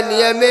ذات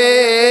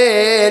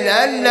اليمين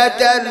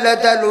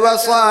أنة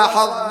وصاح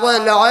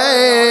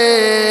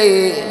الضلعين،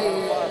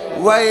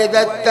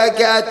 وإذا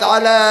اتكأت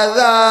على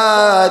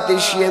ذات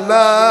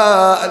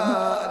الشمال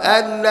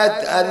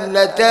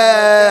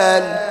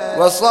أنتان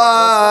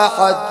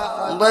وصاحت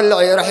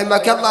ضلعي.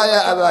 رحمك الله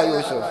يا أبا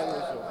يوسف.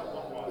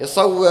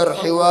 يصور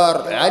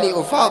حوار علي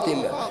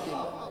وفاطمة.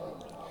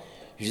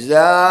 زايد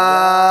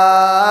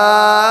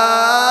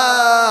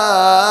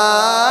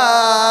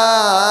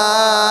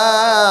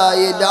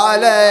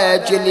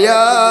عليك اليوم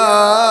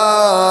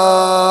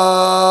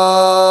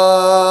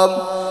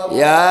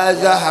يا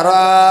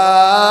زهرات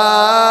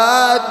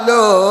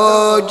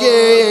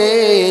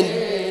لوجين،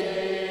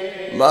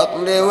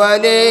 مطلي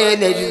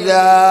ونين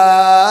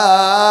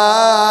جذاب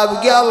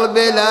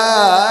قلبي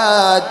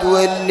لا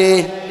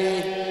تولي،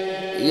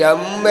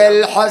 يم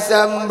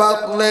الحسن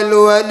بطل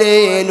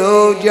الونين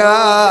وجاوبيني،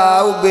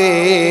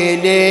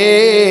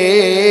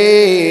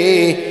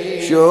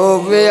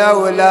 شوفي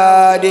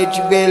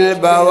أولادك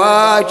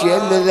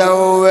بالبواجم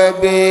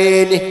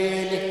ذوبيني،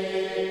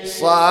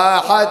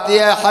 صاحت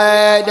يا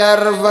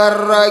حيدر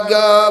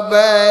فرقوا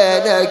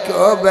بينك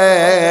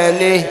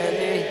وبيني،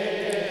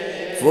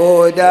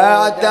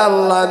 فودعت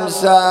الله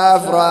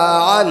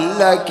مسافرة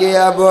عنك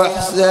يا ابو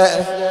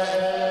حسين،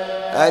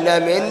 أنا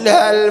من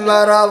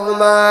هالمرض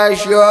ما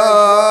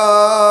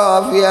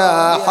أشوف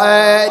يا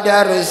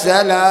حيدر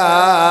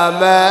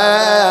سلامة،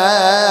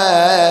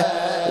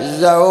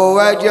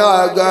 زوج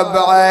عقب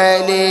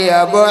عيني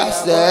يا ابو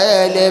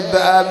حسين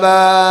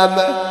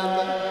بأمامه،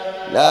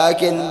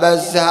 لكن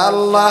بس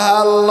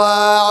الله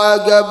الله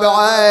عقب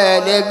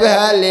عيني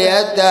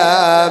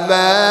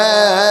بهاليتامى،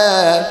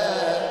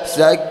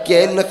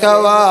 سكن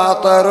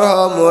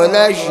خواطرهم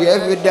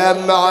ونشف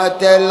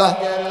دمعة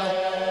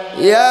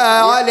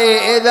يا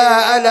علي إذا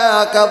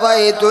أنا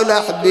قضيت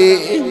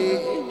نحبي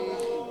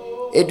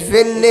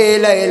ادفني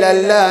ليلا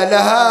لا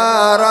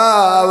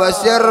نهارا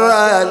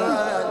وسرا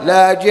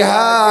لا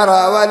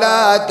جهارا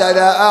ولا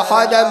تلا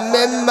أحدا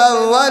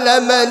ممن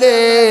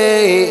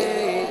ظلمني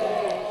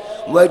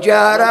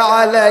وجار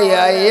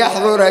علي أن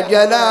يحضر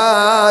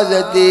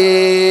جنازتي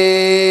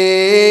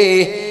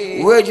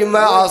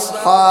واجمع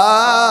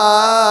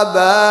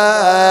أصحابك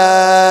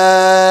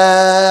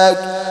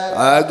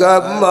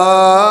عقب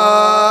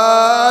موتي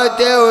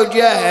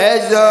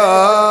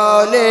وجهزوني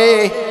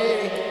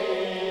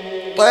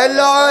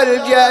طلعوا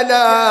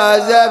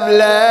الجنازة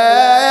بليل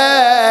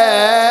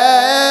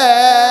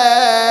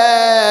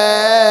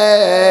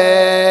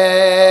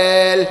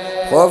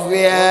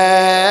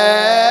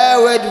خفية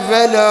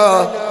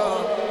ودفنوه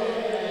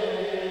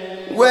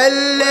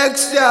واللي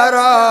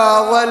كسروا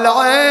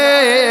ضلعيه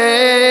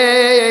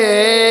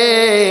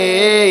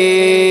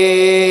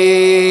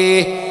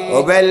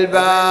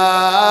وبالباب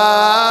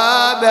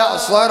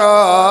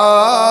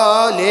اعصروني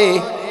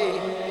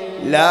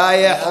لا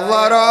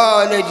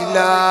يحضرون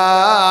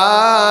جنازتي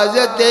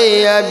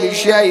يا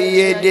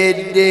مشيد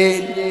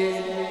الدين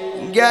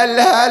قال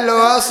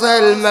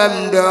هالوصل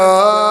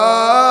ممدوح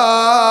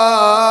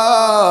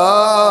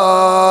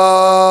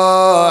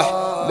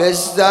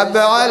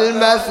بالسبع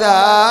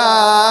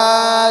المثاني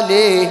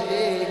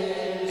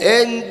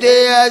انت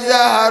يا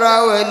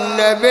زهرة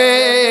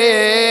والنبي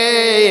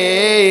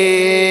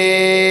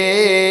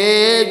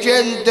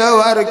جنت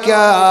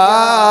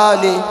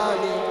واركاني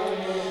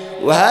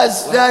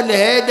وهسه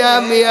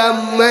انهدم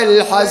يم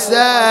الحسن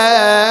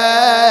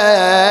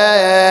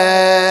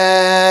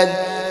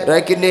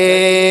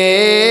ركني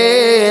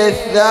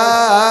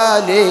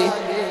الثاني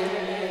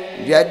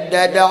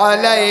جدد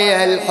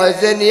علي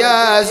الحزن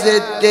يا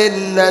ست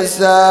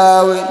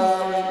النساوي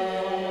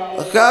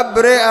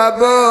خبري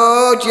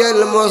أبوك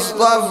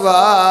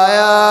المصطفى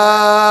يا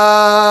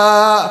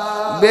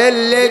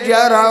باللي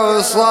جرى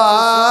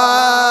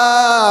وصار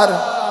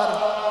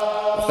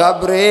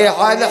خبري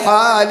عن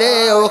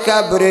حالي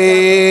وخبري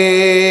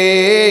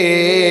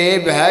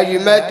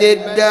بهجمة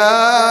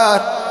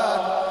الدار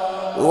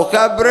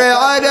وخبري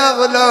عن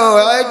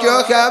ضلوعك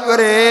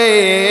وخبري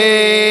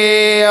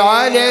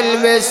عن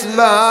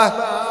المسمار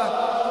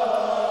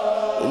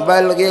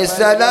بلغي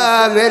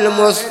سلام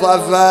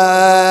المصطفى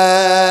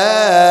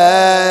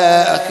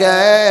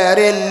خير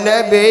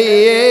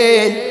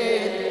النبيين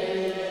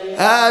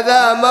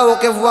هذا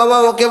موقف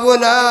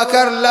وموقف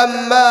آخر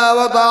لما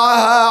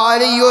وضعها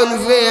علي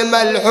في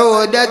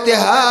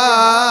ملحودتها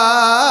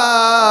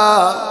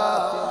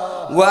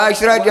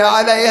وأشرج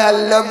عليها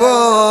اللبون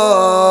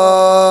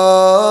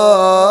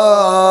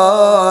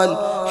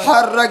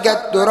حرك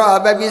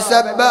التراب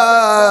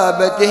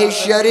بسبابته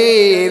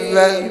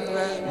الشريفة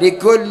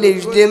لكل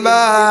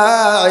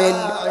اجتماع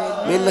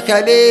من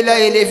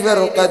خليلين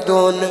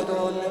فرقة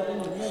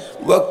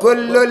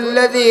وكل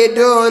الذي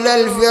دون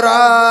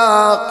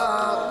الفراق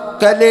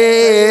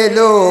قليل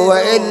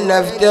وإن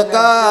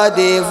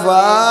افتقادي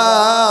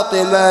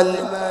فاطما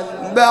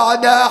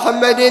بعد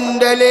أحمد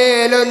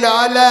دليل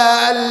على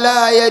أن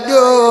لا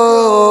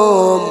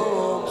يدوم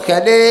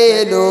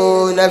خليل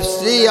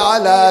نفسي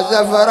على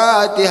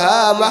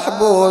زفراتها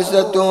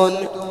محبوسة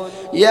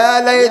يا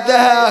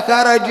ليتها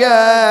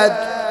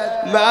خرجت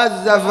مع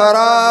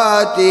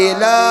الزفرات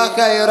لا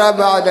خير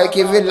بعدك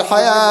في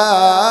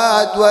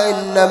الحياة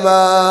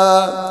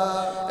وإنما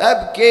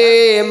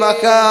أبكي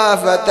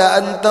مخافة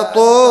أن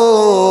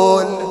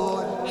تطول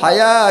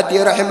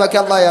حياتي رحمك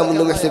الله يا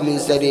من محسن بن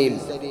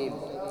سليم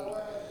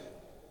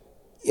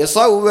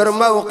يصور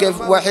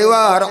موقف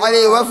وحوار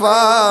علي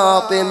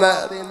وفاطمة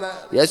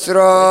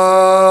يسرور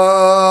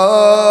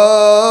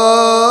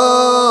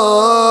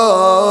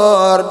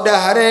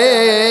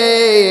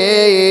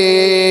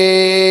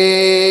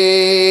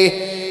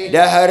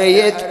دهري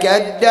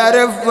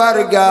يتكدر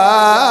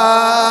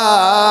بفرقات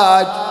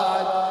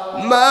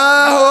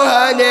ما هو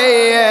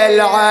هني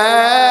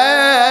العيش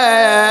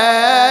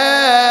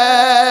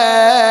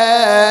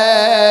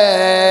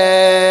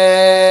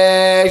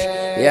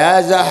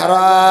يا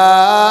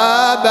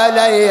زهراء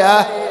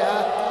بليه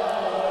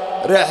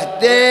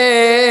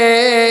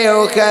رحتي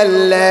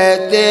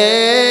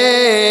وخليتيني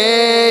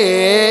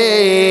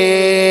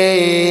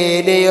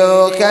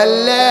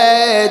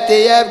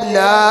وخليتي يا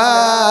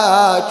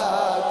بنات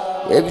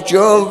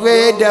يبجون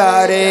في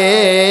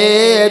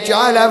دارك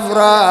على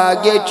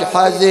فراقك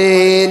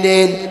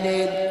حزينين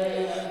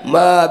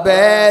ما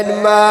بين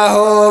ما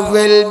هو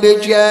في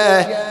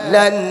البجاه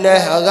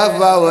لانه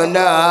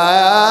غفونا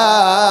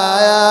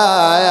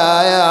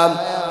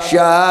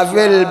شاف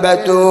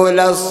البتول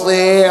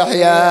الصيح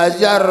يا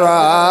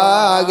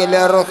زراق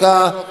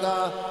الارخاء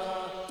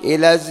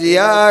إلى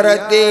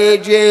زيارتي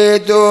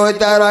جيت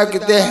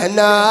وتركت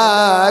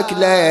هناك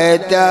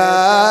ليتام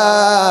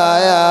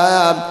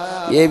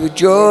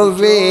يبجون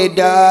في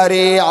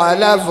داري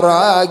على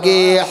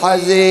فراقي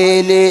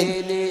حزينين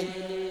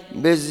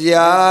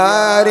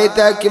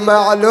بزيارتك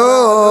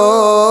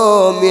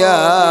معلوم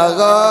يا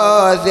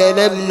غاث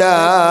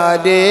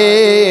المنادي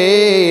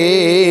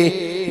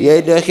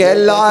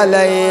يدخل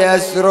علي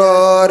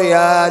سرور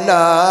يا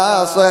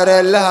ناصر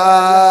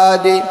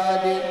الهادي.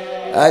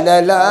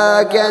 أنا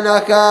لكن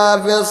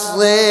أخاف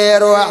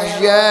الصير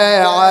وحشي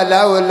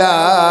على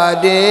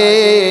أولادي،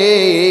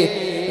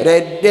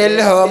 رد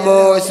لهم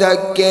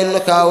وسكن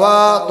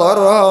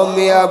خواطرهم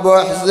يا أبو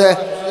حسين،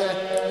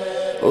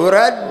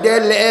 ورد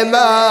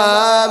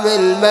الإمام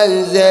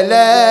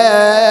المنزلة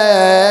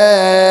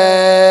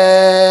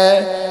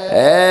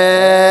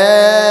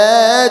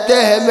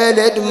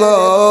تهمل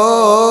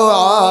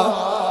دموعه،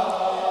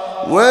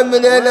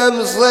 ومن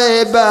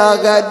المصيبة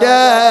غدات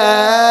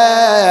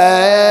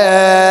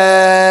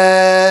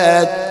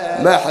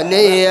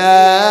محنية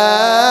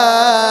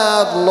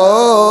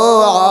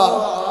ضلوعه،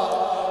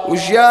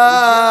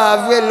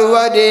 وشاف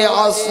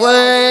الوديع الصيح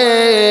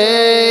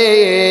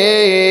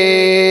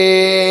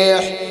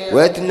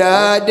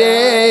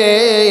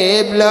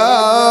وتنادي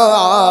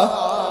بلوعه،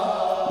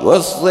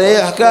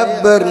 والصيح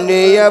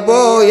كبرني يا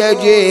ابويا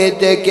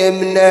جيتك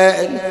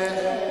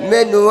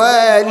من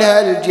وين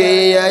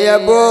هالجية يا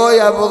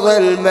ابويا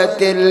بظلمة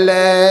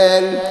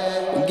الليل؟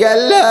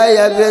 قال لها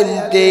يا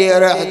بنتي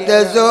رحت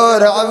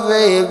ازور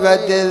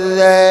عفيفة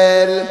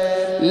الذيل،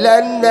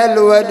 لأن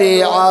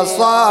الوديعة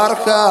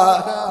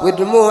صارخة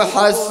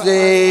ودموعها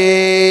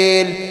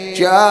السيل،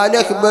 كان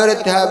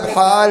اخبرتها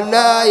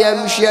بحالنا يا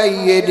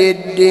مشيد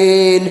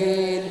الدين.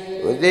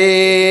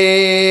 وذي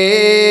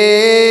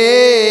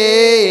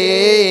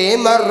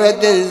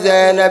مرة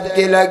زينب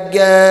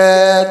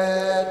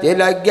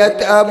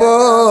تلقت أبو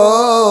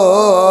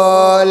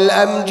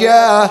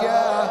الأمجاه،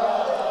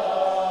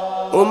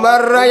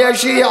 ومرة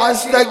يشيع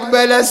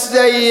استقبل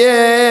سيد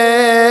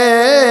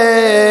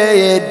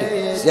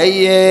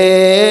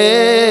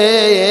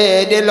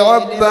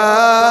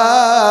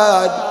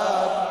العباد،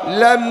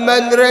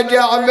 لما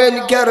رجع من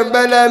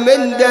كربلاء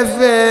من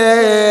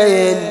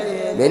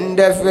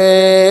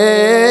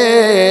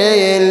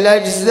دفين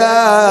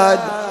الأجساد،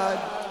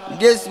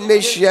 جسم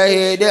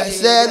الشهيد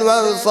حسين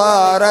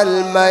وانصار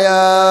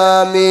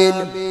الميامين.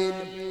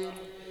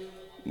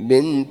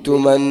 بنت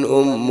من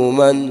أم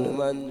من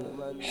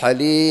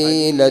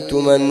حليلة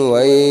من،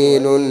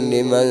 ويل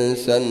لمن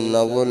سن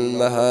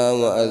ظلمها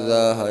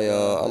وأذاها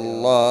يا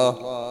الله.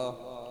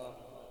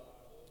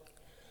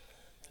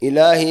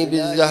 إلهي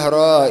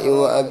بالزهراء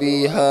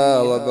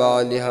وأبيها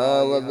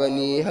وبعلها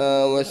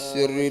وبنيها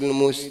والسر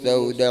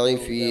المستودع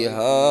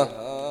فيها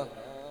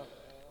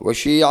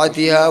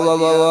وشيعتها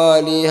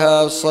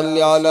ومواليها،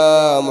 صل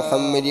على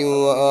محمد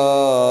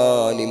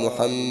وآل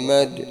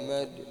محمد.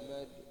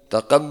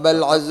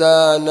 تقبل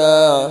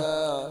عزانا،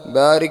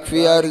 بارك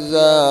في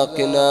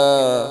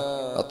أرزاقنا،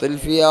 أطل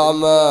في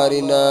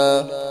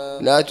أعمارنا،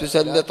 لا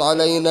تسلط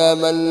علينا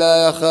من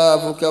لا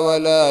يخافك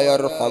ولا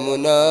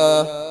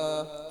يرحمنا،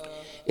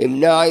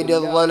 امنع أيدي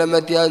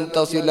الظلمة أن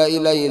تصل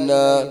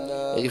إلينا،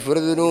 اغفر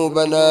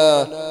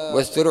ذنوبنا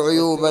واستر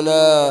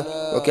عيوبنا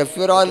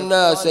وكفر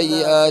عنا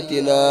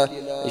سيئاتنا،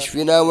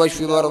 اشفنا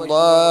واشف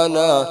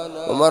مرضانا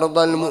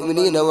ومرضى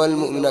المؤمنين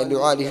والمؤمنات.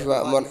 دعاء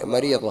لشفاء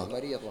مريضة.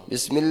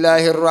 بسم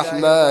الله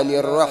الرحمن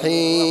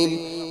الرحيم.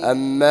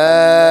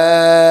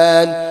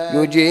 أمن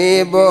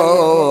يجيب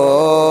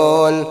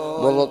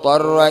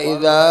المضطر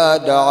إذا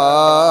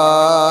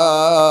دعاه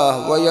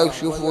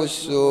ويكشف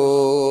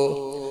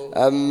السوء.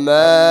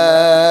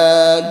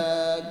 أمن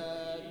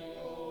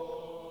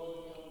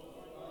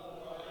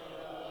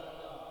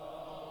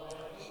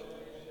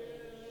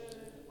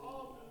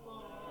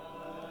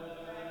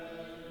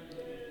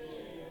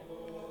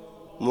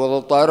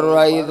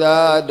مضطر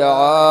إذا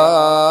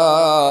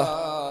دعاه،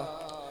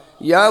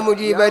 يا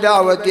مجيب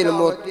دعوة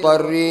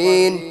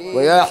المضطرين،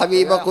 ويا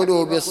حبيب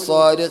قلوب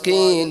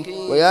الصادقين،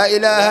 ويا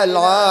إله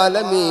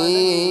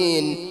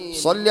العالمين،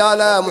 صل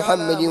على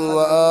محمد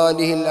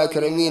وآله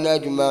الأكرمين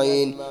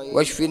أجمعين،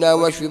 واشفنا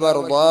واشف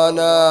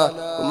مرضانا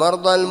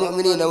ومرضى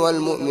المؤمنين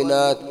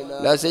والمؤمنات،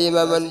 لا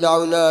سيما من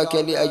دعوناك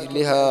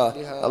لأجلها.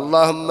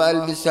 اللهم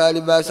ألبسها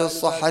لباس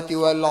الصحة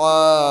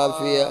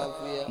والعافية،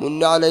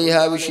 من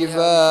عليها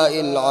بالشفاء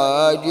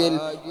العاجل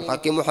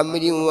بحق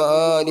محمد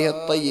وآله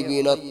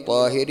الطيبين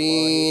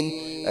الطاهرين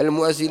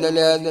المؤسسين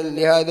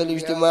لهذا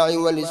الاجتماع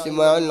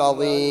والاستماع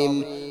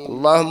العظيم.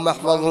 اللهم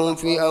احفظهم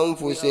في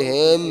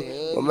أنفسهم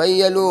ومن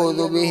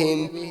يلوذ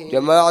بهم،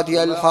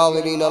 جماعتي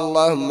الحاضرين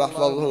اللهم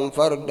احفظهم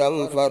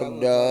فردا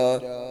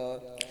فردا،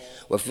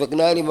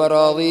 وفقنا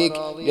لمراضيك،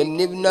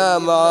 جنبنا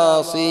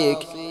معاصيك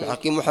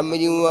بحق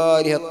محمد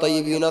وآله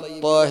الطيبين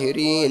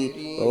الطاهرين،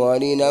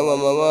 موالينا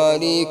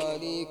ومواليك.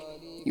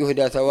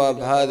 يهدى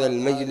ثواب هذا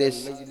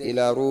المجلس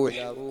إلى روح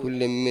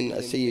كل من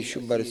السيد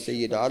الشبر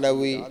السيد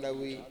علوي،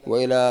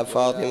 وإلى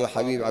فاطمة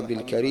حبيب عبد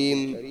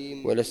الكريم،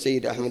 وإلى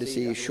السيد أحمد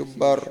السيد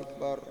الشبر،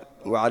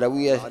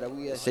 وعلوية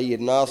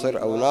السيد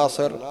ناصر أو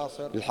ناصر،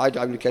 الحاج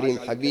عبد الكريم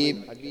حبيب،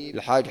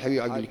 الحاج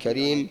حبيب عبد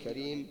الكريم،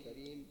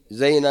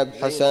 زينب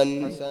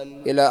حسن،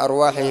 إلى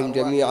أرواحهم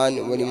جميعا،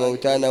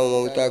 ولموتانا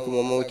وموتاكم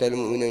وموتى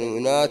المؤمنين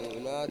والمؤمنات،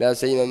 لا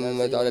سيما من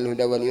مات على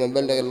الهدى والإيمان.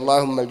 بلغ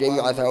اللهم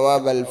الجميع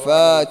ثواب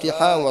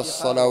الفاتحة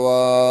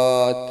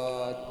والصلوات.